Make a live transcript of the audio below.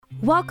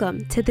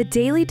Welcome to the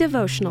Daily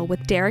Devotional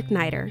with Derek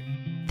Niter.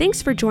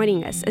 Thanks for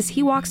joining us as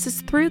he walks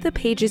us through the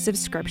pages of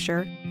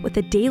Scripture with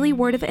a daily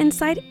word of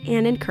insight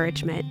and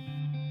encouragement.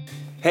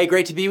 Hey,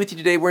 great to be with you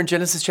today. We're in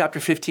Genesis chapter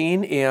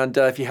 15, and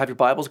if you have your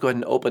Bibles, go ahead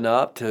and open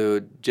up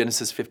to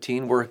Genesis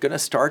 15. We're going to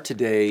start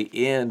today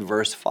in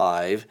verse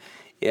 5,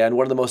 and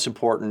one of the most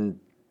important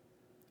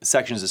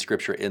sections of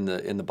Scripture in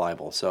the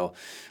Bible. So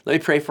let me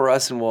pray for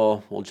us, and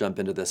we'll jump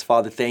into this.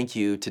 Father, thank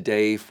you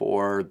today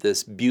for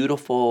this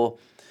beautiful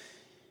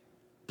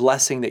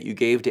blessing that you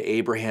gave to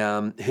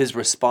Abraham, his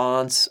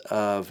response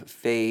of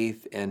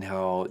faith, and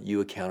how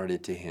you accounted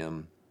it to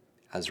him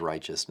as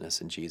righteousness.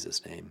 In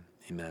Jesus' name,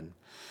 amen.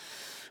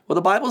 Well,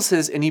 the Bible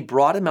says, and he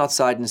brought him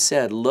outside and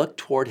said, look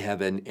toward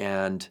heaven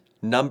and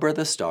number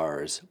the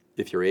stars,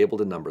 if you're able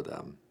to number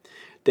them.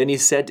 Then he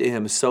said to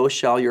him, so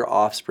shall your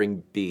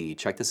offspring be.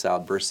 Check this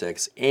out, verse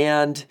 6.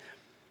 And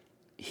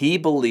he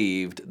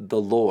believed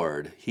the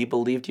Lord, he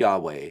believed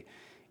Yahweh,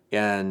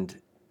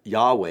 and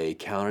Yahweh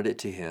counted it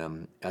to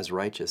him as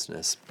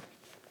righteousness.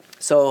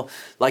 So,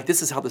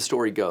 this is how the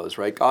story goes,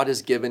 right? God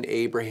has given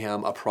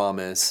Abraham a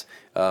promise.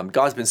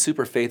 God's been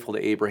super faithful to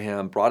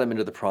Abraham, brought him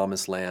into the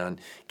promised land,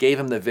 gave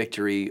him the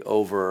victory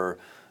over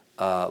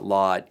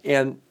Lot.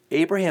 And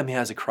Abraham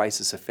has a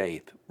crisis of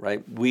faith,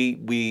 right?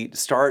 We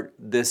start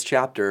this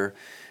chapter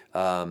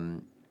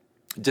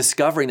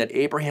discovering that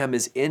Abraham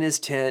is in his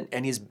tent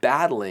and he's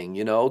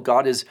battling.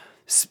 God has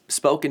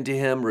spoken to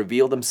him,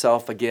 revealed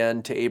himself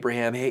again to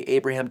Abraham. Hey,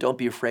 Abraham, don't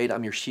be afraid.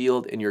 I'm your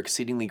shield and your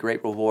exceedingly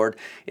great reward.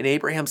 And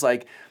Abraham's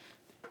like,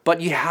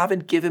 but you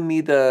haven't given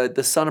me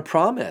the son of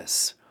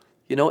promise.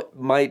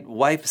 My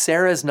wife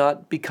Sarah has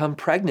not become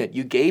pregnant.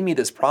 You gave me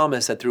this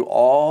promise that through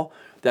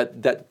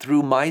that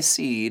through my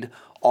seed,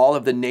 all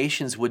of the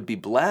nations would be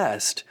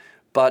blessed.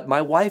 But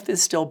my wife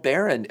is still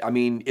barren.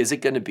 Is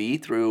it going to be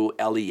through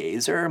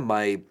Eliezer,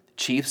 my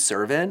chief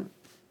servant?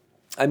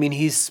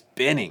 He's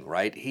spinning,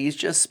 right? He's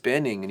just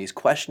spinning and he's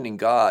questioning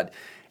God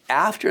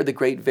after the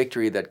great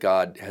victory that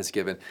God has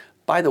given.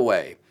 By the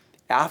way,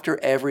 after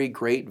every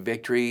great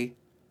victory,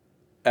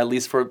 at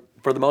least for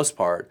the most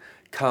part,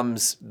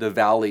 comes the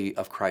valley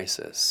of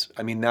crisis.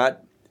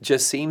 That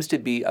just seems to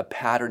be a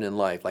pattern in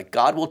life.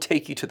 God will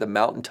take you to the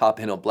mountaintop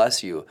and he'll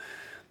bless you.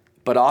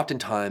 But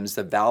oftentimes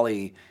the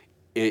valley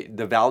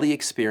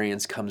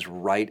experience comes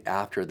right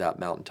after that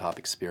mountaintop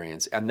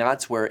experience. And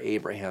that's where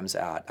Abraham's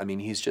at.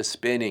 He's just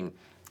spinning.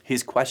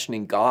 He's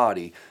questioning God.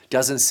 He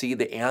doesn't see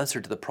the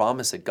answer to the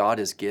promise that God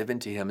has given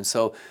to him. And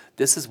so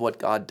this is what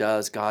God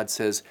does. God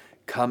says,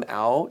 come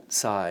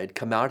outside,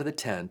 come out of the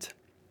tent,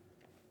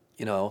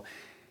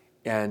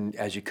 and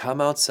as you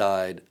come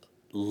outside,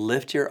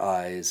 lift your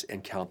eyes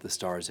and count the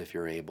stars if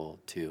you're able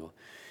to.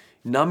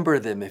 Number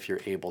them if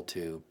you're able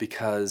to,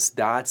 because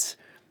that's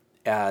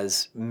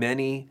as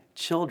many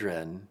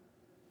children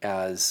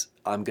as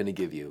I'm going to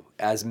give you,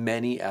 as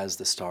many as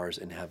the stars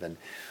in heaven.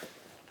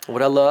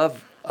 What I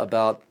love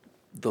about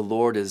the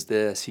Lord is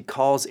this. He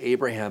calls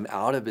Abraham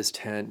out of his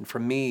tent. And for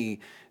me,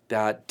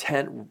 that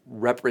tent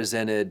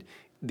represented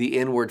the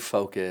inward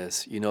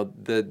focus,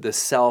 the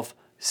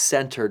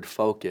self-centered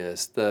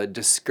focus, the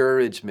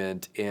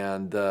discouragement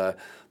and the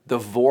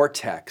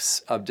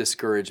vortex of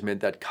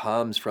discouragement that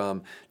comes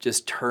from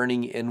just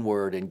turning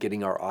inward and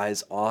getting our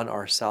eyes on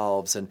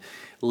ourselves and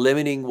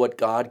limiting what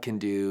God can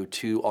do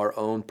to our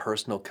own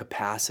personal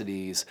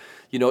capacities.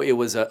 It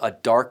was a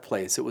dark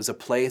place. It was a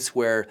place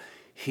where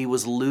he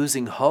was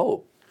losing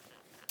hope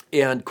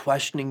and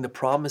questioning the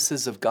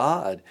promises of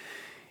God.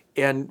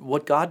 And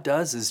what God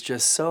does is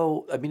just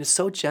so, it's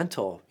so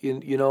gentle,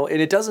 and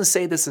it doesn't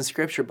say this in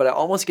Scripture, but I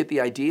almost get the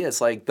idea.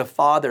 It's like the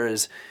Father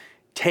is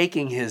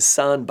taking his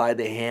son by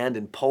the hand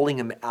and pulling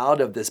him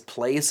out of this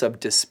place of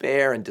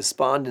despair and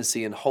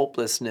despondency and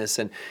hopelessness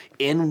and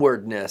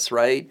inwardness,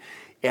 right?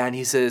 And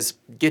he says,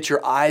 get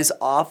your eyes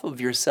off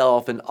of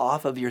yourself and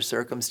off of your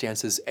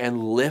circumstances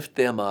and lift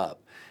them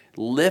up.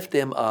 Lift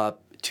them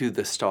up to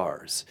the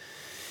stars.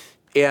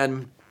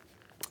 And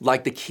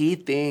the key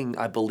thing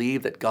I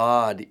believe that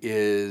God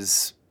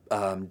is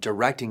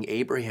directing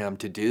Abraham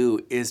to do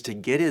is to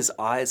get his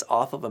eyes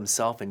off of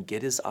himself and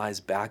get his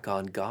eyes back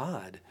on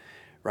God.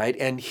 Right?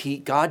 And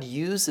God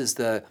uses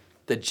the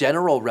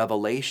general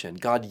revelation.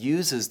 God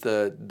uses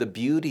the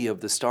beauty of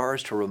the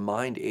stars to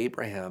remind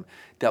Abraham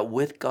that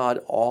with God,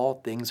 all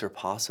things are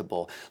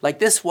possible.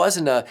 This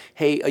wasn't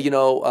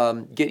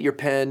get your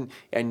pen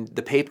and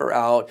the paper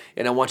out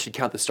and I want you to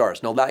count the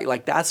stars. No,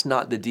 that's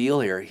not the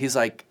deal here. He's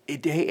like, hey,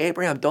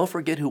 Abraham, don't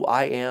forget who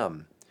I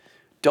am.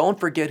 Don't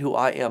forget who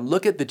I am.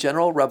 Look at the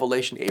general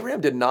revelation.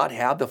 Abraham did not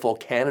have the full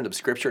canon of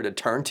Scripture to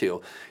turn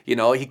to.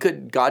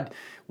 God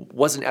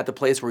wasn't at the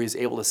place where he's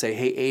able to say,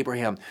 hey,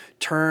 Abraham,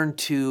 turn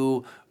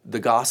to the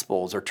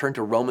Gospels or turn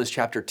to Romans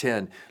chapter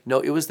 10.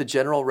 No, it was the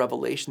general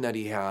revelation that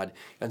he had.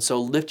 And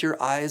so lift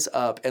your eyes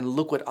up and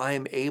look what I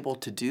am able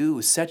to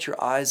do. Set your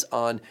eyes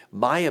on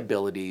my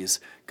abilities,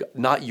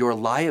 not your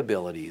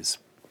liabilities.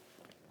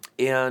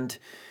 And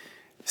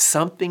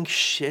something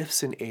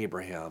shifts in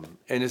Abraham,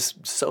 and is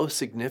so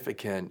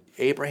significant.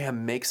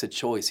 Abraham makes a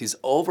choice. He's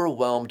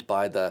overwhelmed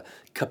by the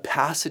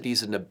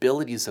capacities and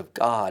abilities of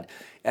God,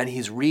 and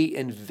he's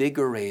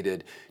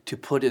reinvigorated to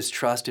put his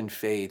trust and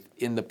faith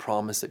in the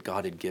promise that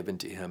God had given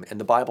to him. And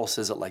the Bible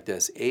says it like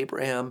this: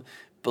 Abraham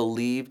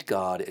believed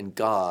God, and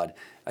God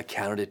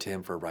accounted it to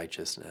him for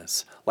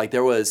righteousness. Like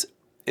there was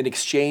an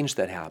exchange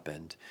that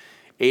happened.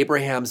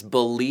 Abraham's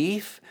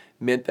belief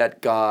meant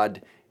that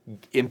God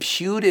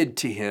imputed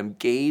to him,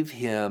 gave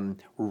him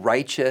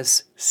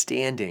righteous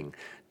standing,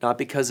 not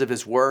because of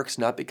his works,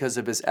 not because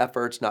of his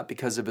efforts, not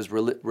because of his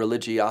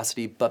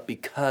religiosity, but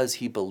because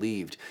he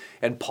believed.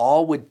 And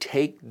Paul would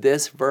take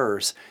this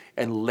verse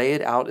and lay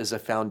it out as a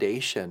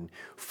foundation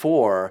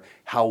for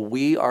how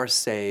we are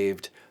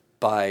saved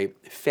by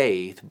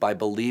faith, by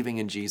believing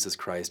in Jesus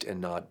Christ and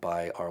not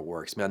by our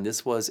works. Man,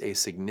 this was a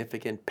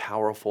significant,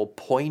 powerful,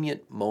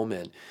 poignant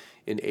moment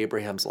in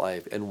Abraham's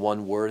life, and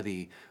one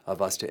worthy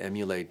of us to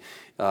emulate.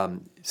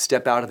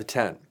 Step out of the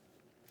tent.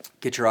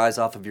 Get your eyes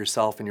off of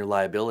yourself and your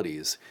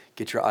liabilities.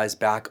 Get your eyes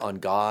back on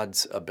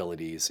God's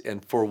abilities.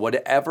 And for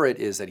whatever it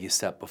is that He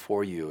set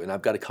before you, and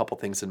I've got a couple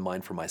things in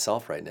mind for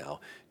myself right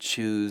now,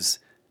 choose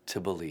to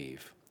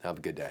believe. Have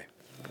a good day.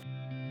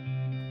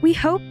 We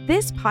hope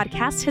this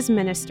podcast has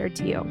ministered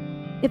to you.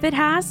 If it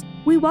has,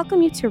 we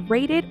welcome you to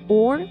rate it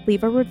or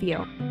leave a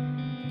review.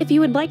 If you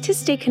would like to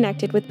stay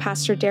connected with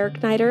Pastor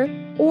Derek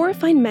Neider or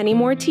find many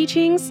more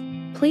teachings,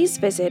 please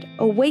visit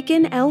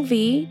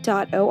awakenlv.org.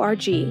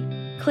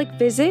 Click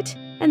Visit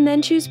and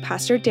then choose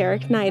Pastor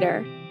Derek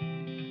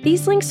Neider.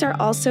 These links are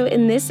also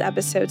in this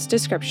episode's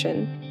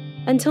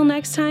description. Until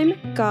next time,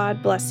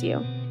 God bless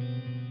you.